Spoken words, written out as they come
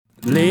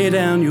Lay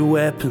down your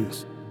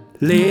weapons,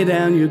 lay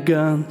down your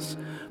guns,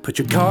 put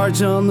your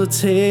cards on the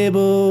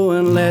table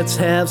and let's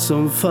have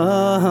some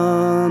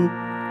fun.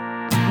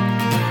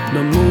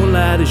 The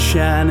moonlight is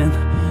shining,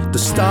 the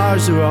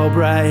stars are all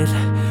bright.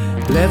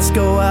 Let's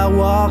go out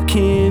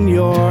walking,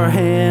 your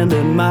hand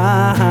in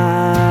mine.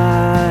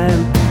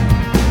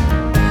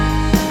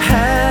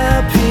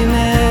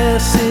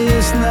 Happiness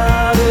is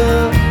not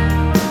a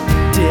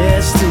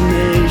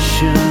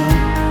destination,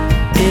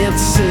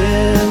 it's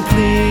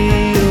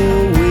simply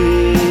a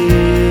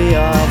way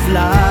of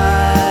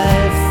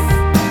life.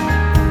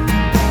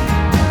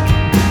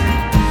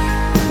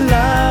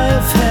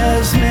 Life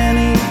has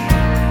many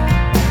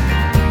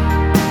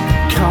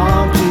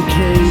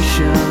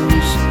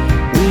complications.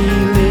 We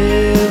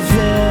live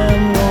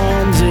them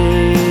one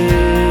day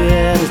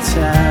at a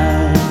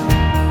time.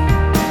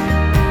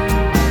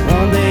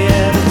 One day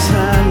at a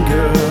time,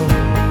 girl.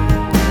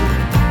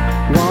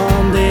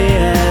 One day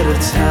at a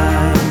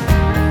time.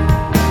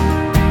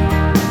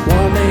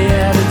 One day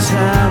at a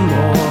time,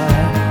 boy.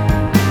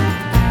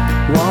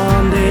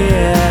 One day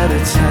at a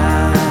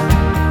time.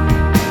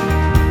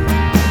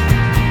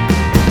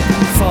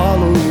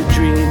 Follow your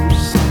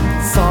dreams,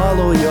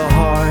 follow your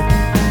heart.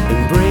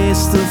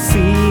 Embrace the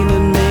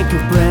feeling, make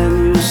a brand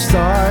new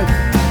start.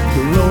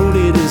 The road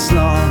it is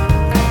long,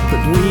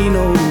 but we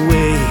know the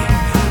way.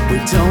 We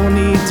don't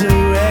need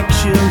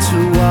direction to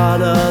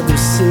what others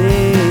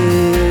say.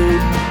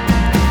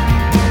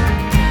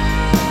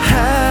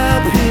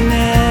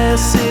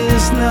 Happiness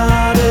is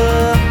not a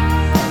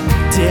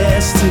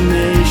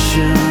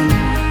destination,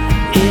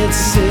 it's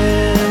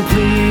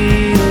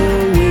simply a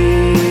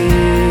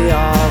way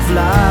of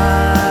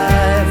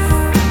life.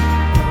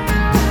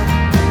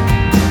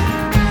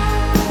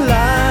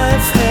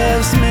 Life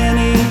has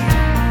many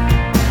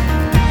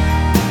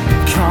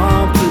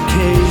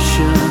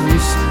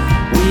complications.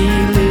 We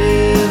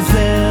live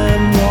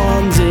them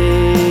one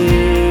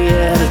day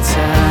at a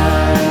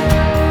time.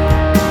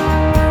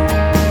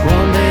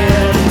 One day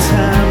at a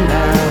time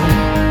now.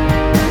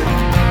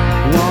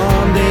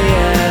 One day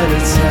at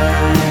a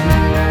time.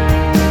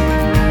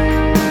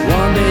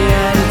 One day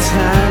at a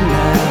time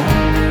now.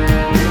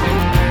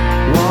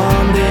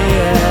 One day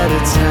at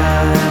a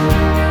time.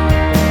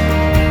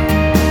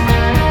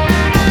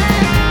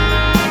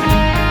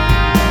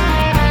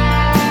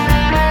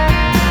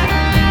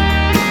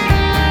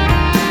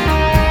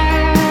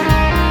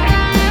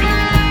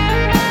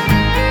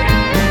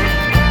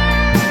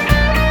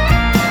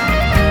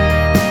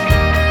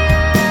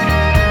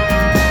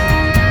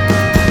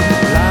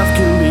 Life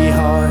can be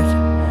hard,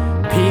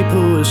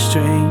 people are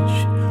strange.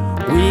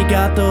 We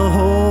got the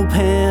hope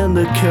and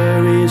the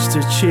courage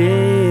to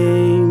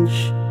change.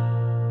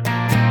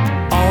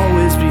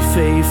 Always be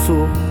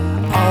faithful,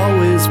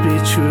 always be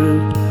true,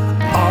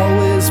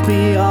 always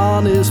be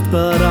honest,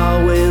 but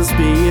always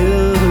be you.